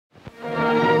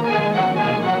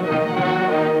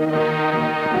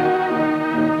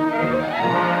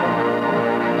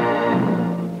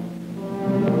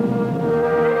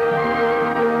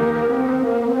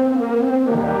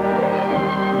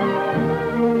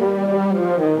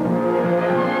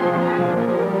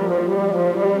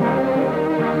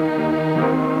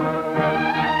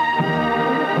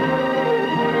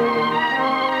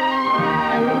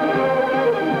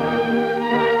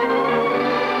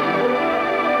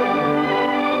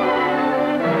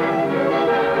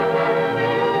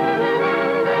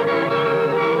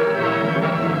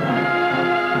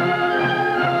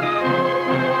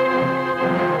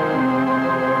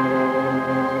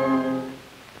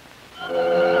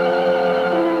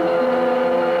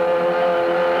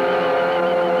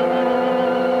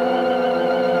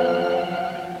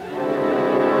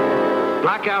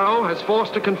Black Arrow has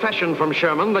forced a confession from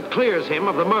Sherman that clears him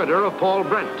of the murder of Paul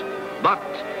Brent. But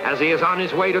as he is on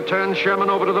his way to turn Sherman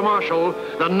over to the marshal,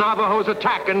 the Navajos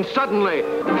attack, and suddenly...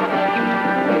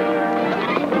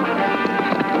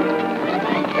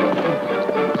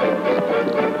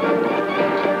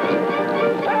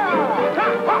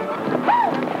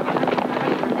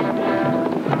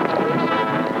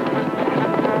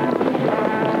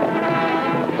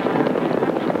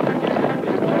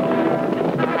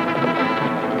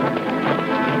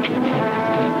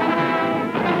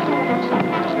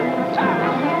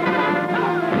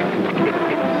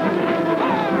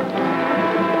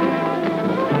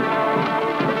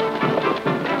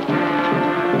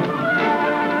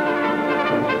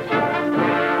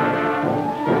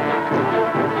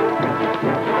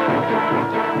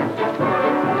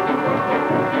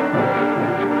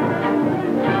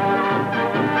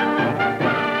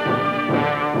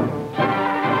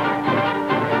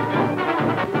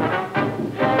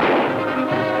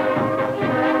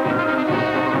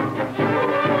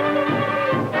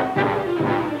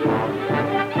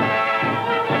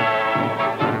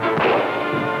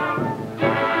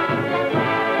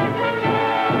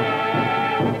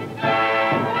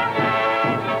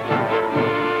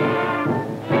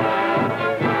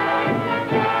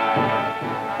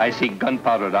 I see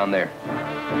gunpowder down there.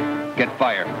 Get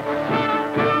fire.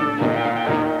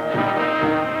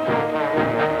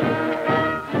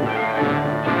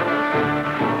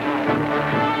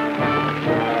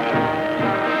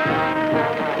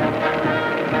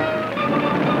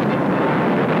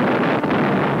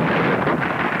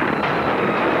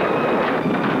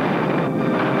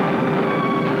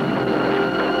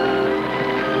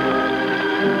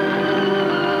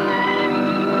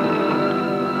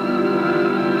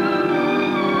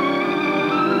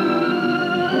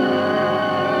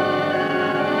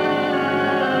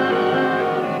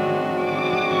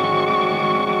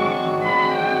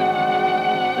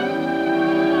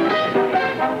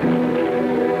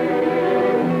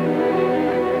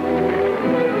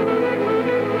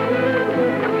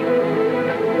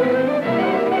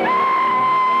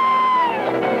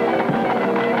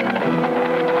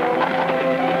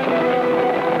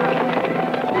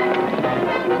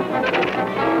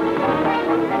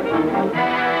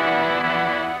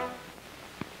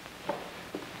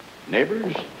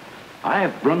 Neighbors, I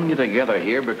have brought you together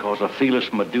here because I feel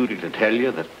it's my duty to tell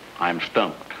you that I'm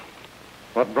stumped.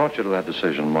 What brought you to that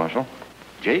decision, Marshal?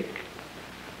 Jake,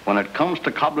 when it comes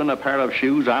to cobbling a pair of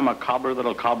shoes, I'm a cobbler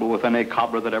that'll cobble with any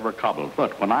cobbler that ever cobbled.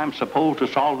 But when I'm supposed to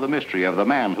solve the mystery of the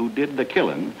man who did the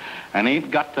killing and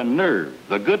ain't got the nerve,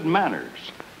 the good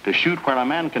manners, to shoot where a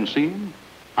man can see him,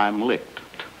 I'm licked.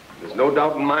 There's no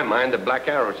doubt in my mind that Black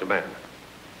Arrow's the man.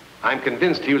 I'm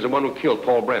convinced he was the one who killed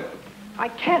Paul Brent. I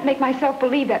can't make myself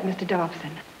believe that, Mr. Dobson.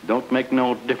 Don't make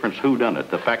no difference who done it.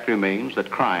 The fact remains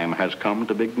that crime has come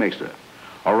to Big Mesa.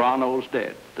 Aranho's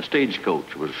dead. The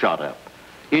stagecoach was shot up.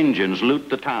 Injuns loot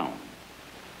the town.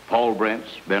 Paul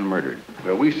Brent's been murdered.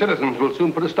 Well, we citizens will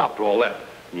soon put a stop to all that.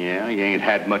 Yeah, you ain't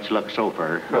had much luck so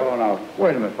far. Oh, now,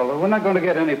 wait a minute, fella. We're not going to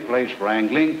get any place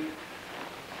wrangling.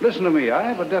 Listen to me. I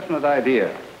have a definite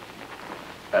idea.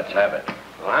 Let's have it.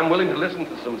 Well, I'm willing to listen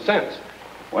to some sense.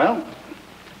 Well,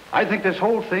 I think this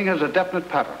whole thing has a definite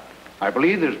pattern. I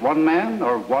believe there's one man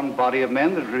or one body of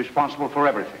men that is responsible for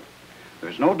everything.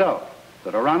 There's no doubt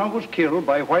that Aranho was killed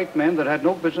by white men that had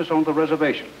no business on the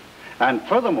reservation. And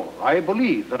furthermore, I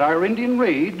believe that our Indian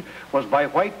raid was by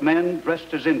white men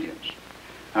dressed as Indians.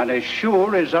 And as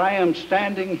sure as I am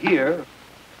standing here,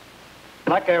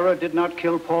 Black Arrow did not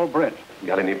kill Paul Brent. You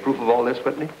got any proof of all this,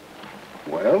 Whitney?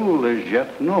 Well, as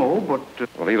yet, no, but...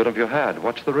 Well, even if you had,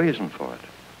 what's the reason for it?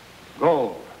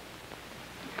 Gold.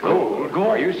 Gold?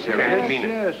 Are you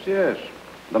serious? Yes.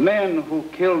 The men who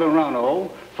killed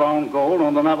Aranho found gold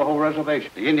on the Navajo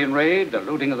reservation. The Indian raid, the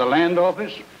looting of the land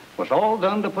office, was all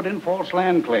done to put in false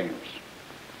land claims.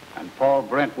 And Paul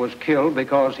Brent was killed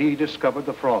because he discovered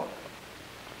the fraud.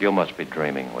 You must be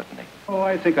dreaming, Whitney. Oh,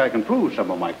 I think I can prove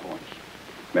some of my points.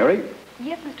 Mary?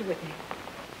 Yes, Mr. Whitney.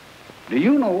 Do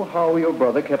you know how your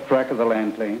brother kept track of the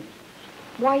land claims?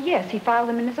 Why, yes, he filed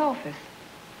them in his office.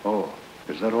 Oh,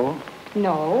 is that all?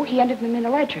 No, he entered them in a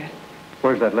ledger.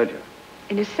 Where's that ledger?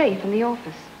 In his safe in the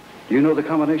office. Do you know the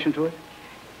combination to it?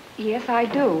 Yes, I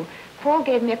do. Paul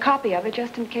gave me a copy of it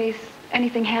just in case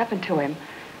anything happened to him.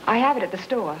 I have it at the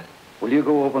store. Will you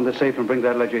go open the safe and bring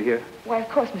that ledger here? Why, of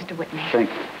course, Mr. Whitney. Thank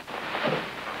you.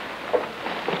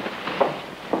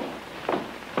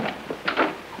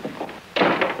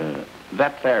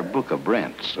 That there book of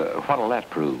Brent's, what'll that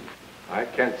prove? I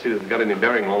can't see that it's got any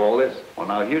bearing on all this. Well,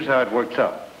 now, here's how it works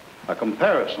out. A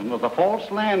comparison of the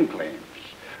false land claims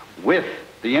with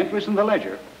The entries in the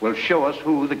ledger will show us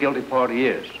who the guilty party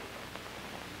is.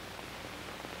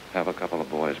 Have a couple of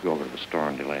boys go over to the store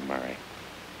and delay Mary.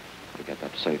 To get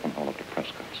that safe and haul it to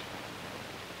Prescott's.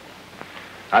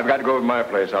 I've got to go over to my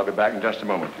place. I'll be back in just a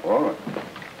moment. All right.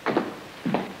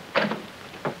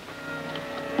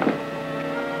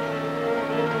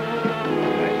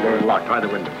 The door is locked. Try the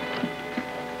window.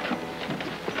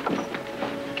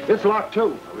 It's locked,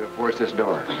 too. We'll force this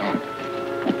door.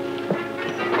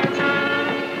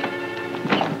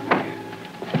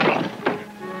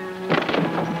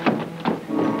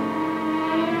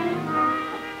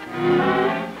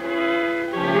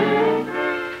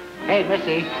 Hey,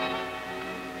 Missy.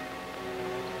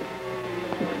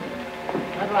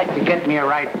 I'd like to get me a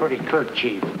right pretty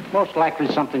kerchief. Most likely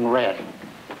something red.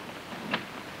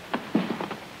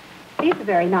 These are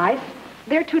very nice.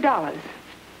 They're $2.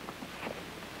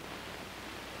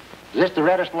 Is this the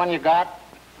reddest one you got?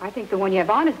 I think the one you have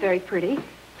on is very pretty.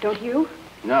 Don't you?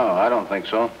 No, I don't think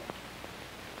so.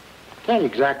 Tell you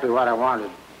exactly what I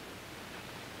wanted.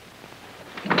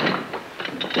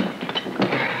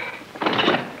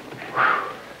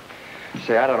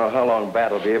 Say, I don't know how long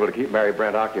Bat will be able to keep Mary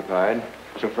Brent occupied.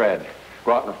 So, Fred,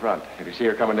 go out in the front. If you see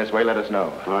her coming this way, let us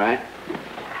know. All right.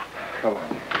 Come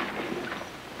on.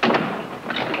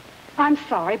 I'm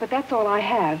sorry, but that's all I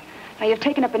have. Now, you've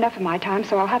taken up enough of my time,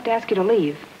 so I'll have to ask you to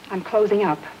leave. I'm closing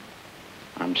up.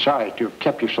 I'm sorry to have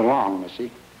kept you so long,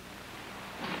 Missy.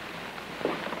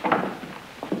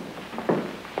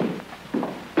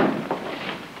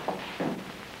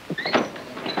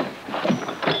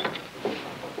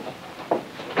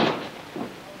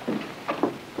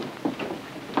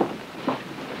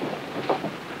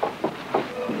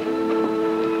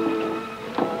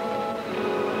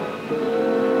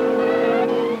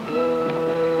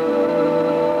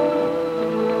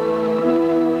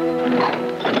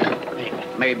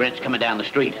 Brent's coming down the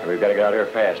street. We've got to get out here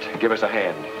fast. Give us a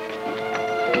hand.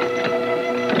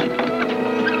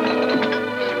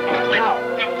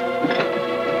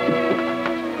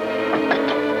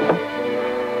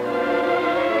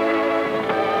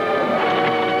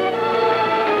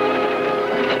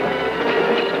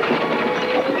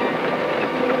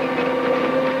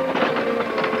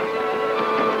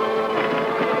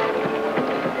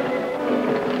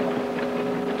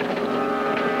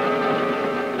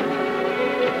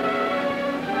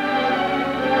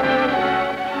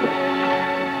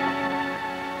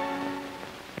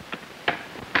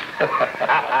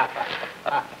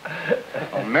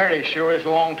 Mary sure is a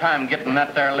long time getting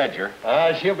that there ledger.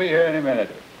 She'll be here any minute.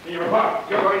 You're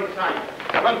inside.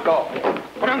 Pronto.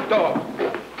 Pronto.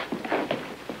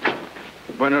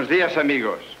 Buenos dias,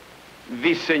 amigos.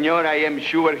 This senor, I am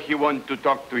sure he wants to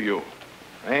talk to you.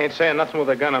 I ain't saying nothing with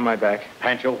a gun on my back.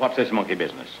 Pancho, what's this monkey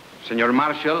business? Senor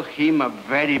Marshal, him a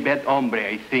very bad hombre,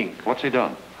 I think. What's he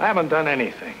done? I haven't done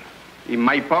anything. In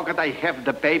my pocket, I have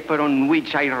the paper on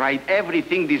which I write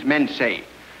everything these men say.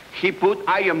 He put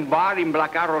iron bar in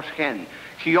Black Arrow's hand.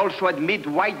 He also admit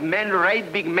white men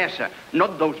raid Big Mesa,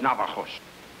 not those Navajos.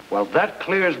 Well, that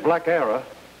clears Black Arrow.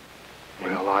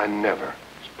 Well, I never.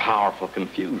 It's powerful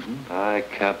confusion. I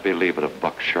can't believe it of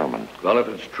Buck Sherman. Well, if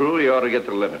it's true, you ought to get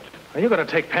the limit. Are you going to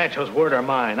take Pancho's word or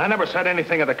mine? I never said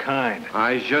anything of the kind.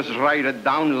 I just write it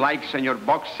down like Senor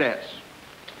Buck says.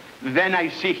 Then I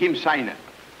see him sign it.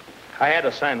 I had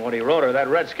to sign what he wrote, or that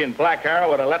redskin Black Arrow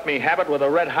would have let me have it with a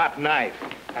red-hot knife.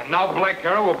 And now Black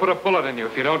Arrow will put a bullet in you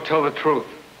if you don't tell the truth.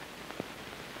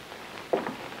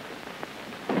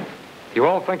 You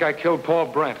all think I killed Paul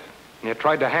Brent, and you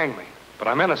tried to hang me, but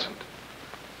I'm innocent.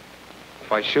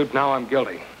 If I shoot now, I'm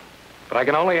guilty. But I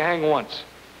can only hang once.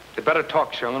 You better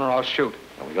talk, Sherman, or I'll shoot.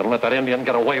 Are we going to let that Indian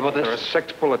get away with this? There are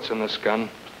 6 bullets in this gun.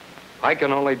 I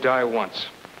can only die once.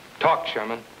 Talk,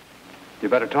 Sherman. You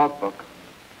better talk, Buck.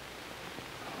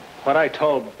 What I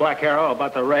told Black Arrow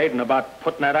about the raid and about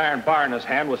putting that iron bar in his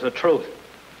hand was the truth.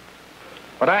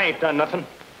 But I ain't done nothing.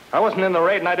 I wasn't in the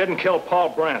raid and I didn't kill Paul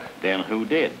Brent. Then who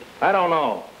did? I don't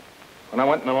know. When I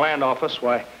went in the land office,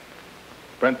 why,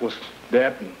 Brent was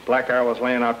dead and Black Arrow was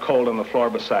laying out cold on the floor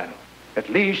beside him. At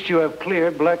least you have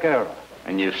cleared Black Arrow.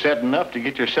 And you've said enough to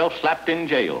get yourself slapped in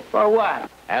jail. For what?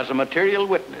 As a material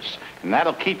witness. And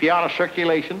that'll keep you out of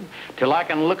circulation till I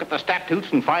can look at the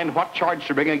statutes and find what charge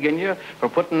to bring against you for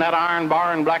putting that iron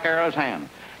bar in Black Arrow's hand.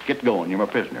 Get going, you're my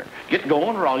prisoner. Get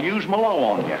going or I'll use my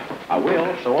law on you. I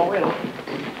will, so I will.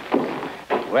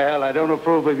 Well, I don't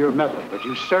approve of your method, but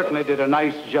you certainly did a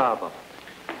nice job of it.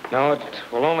 No, it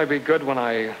will only be good when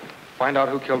I find out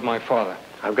who killed my father.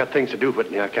 I've got things to do,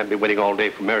 Whitney. I can't be waiting all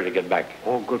day for Mary to get back.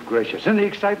 Oh, good gracious. In the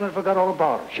excitement, I forgot all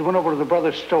about her. She went over to the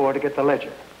brothers' store to get the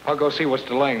ledger. I'll go see what's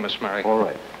delaying, Miss Mary. All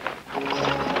right.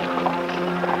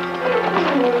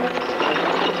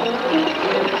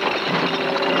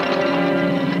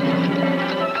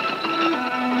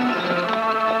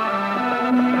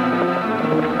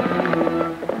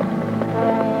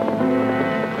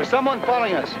 Someone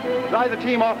following us. Drive the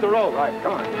team off the road. Right,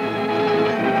 come on.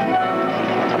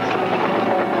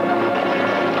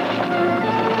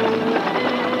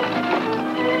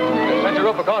 Stretch a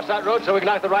rope across that road so we can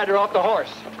knock the rider off the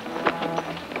horse.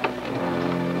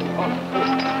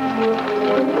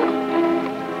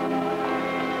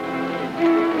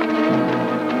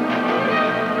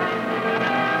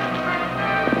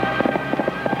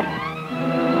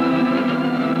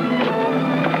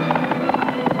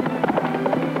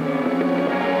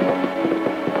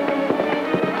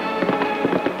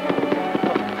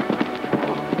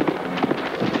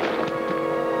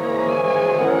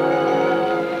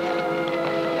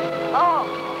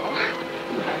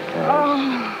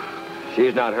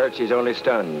 She's not hurt, she's only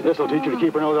stunned. This'll teach her to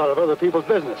keep her nose out of other people's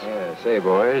business. Yeah, say,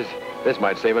 boys, this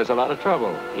might save us a lot of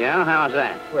trouble. Yeah, how's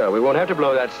that? Well, we won't have to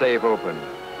blow that safe open.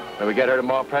 When we get her to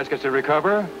Ma Prescott's to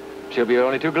recover, she'll be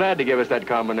only too glad to give us that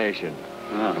combination.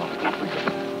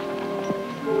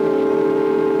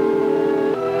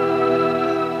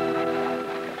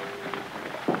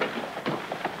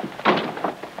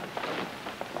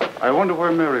 I wonder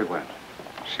where Mary went.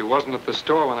 She wasn't at the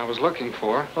store when I was looking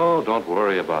for her. Oh, don't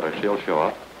worry about her. She'll show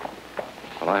up.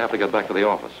 But I have to get back to the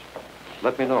office.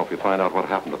 Let me know if you find out what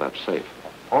happened to that safe.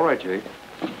 All right, Jake.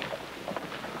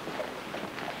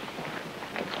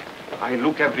 I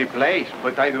look every place,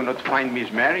 but I do not find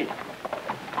Miss Mary.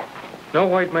 No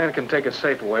white man can take a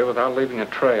safe away without leaving a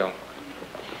trail.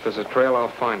 If there's a trail, I'll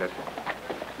find it.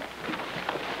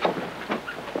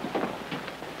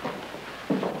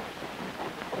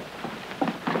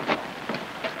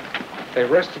 They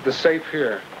rested the safe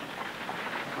here.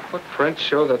 Footprints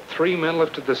show that 3 men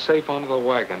lifted the safe onto the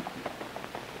wagon.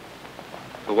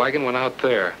 The wagon went out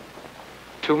there.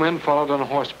 2 men followed on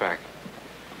horseback.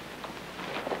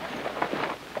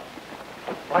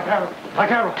 Black Arrow!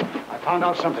 Black Arrow! I found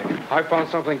out something. I found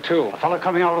something, too. A fellow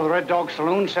coming out of the Red Dog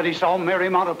Saloon said he saw Mary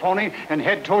mount a pony and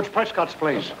head towards Prescott's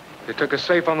place. They took a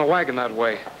safe on the wagon that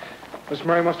way. Miss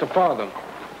Mary must have followed them.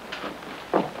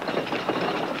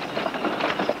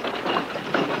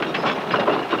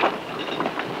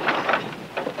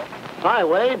 Hi,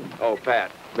 Wade. Oh,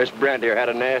 Pat, Miss Brent here had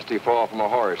a nasty fall from a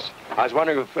horse. I was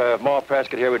wondering if Ma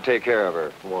Prescott here would take care of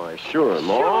her. Why, sure,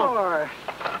 Ma. Sure.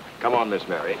 Come on, Miss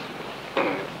Mary.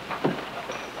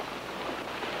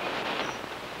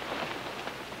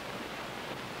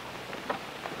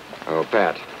 Oh,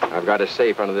 Pat, I've got a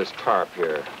safe under this tarp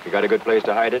here. You got a good place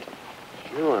to hide it?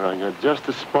 Sure, I got just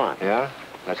the spot. Yeah?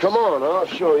 Come on, I'll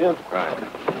show you. Right.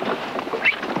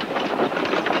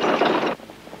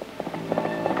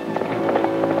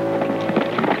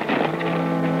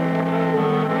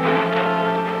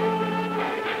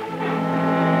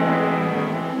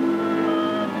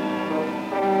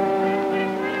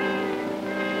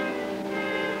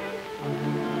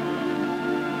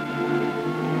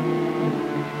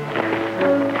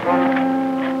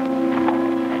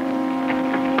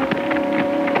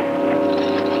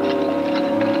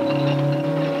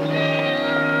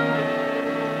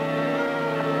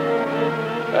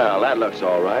 Well, that looks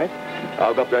all right.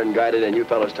 I'll go up there and guide it, and you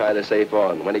fellas tie the safe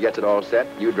on. When he gets it all set,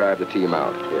 you drive the team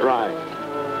out. Here. Right.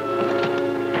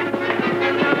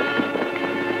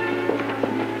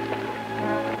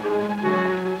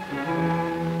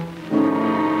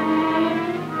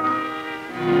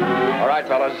 All right,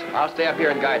 fellas. I'll stay up here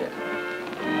and guide it.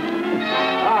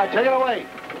 All right, take it away.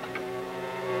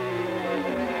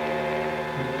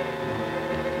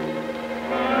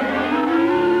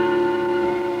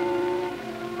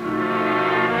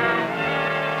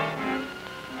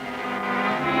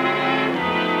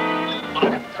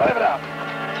 Drive it out.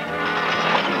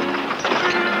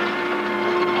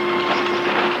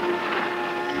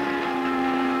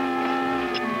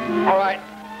 All right.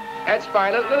 That's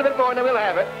fine. A little bit more, and then we'll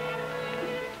have it.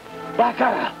 Black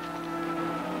Arrow.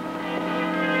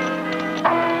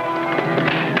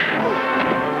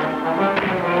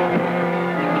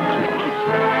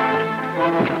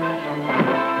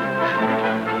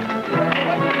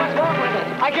 What's wrong with it?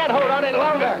 I can't hold on any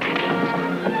longer.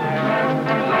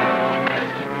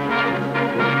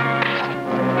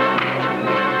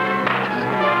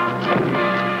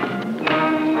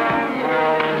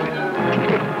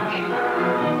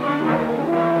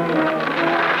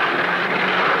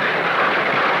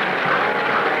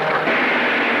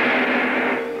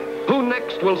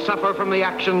 Will suffer from the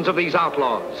actions of these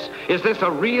outlaws. Is this a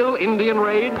real Indian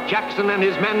raid? Jackson and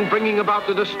his men bringing about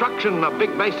the destruction of Big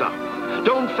Mesa.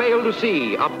 Don't fail to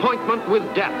see Appointment with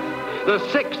Death, the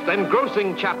 6th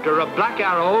engrossing chapter of Black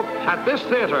Arrow at this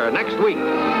theater next week.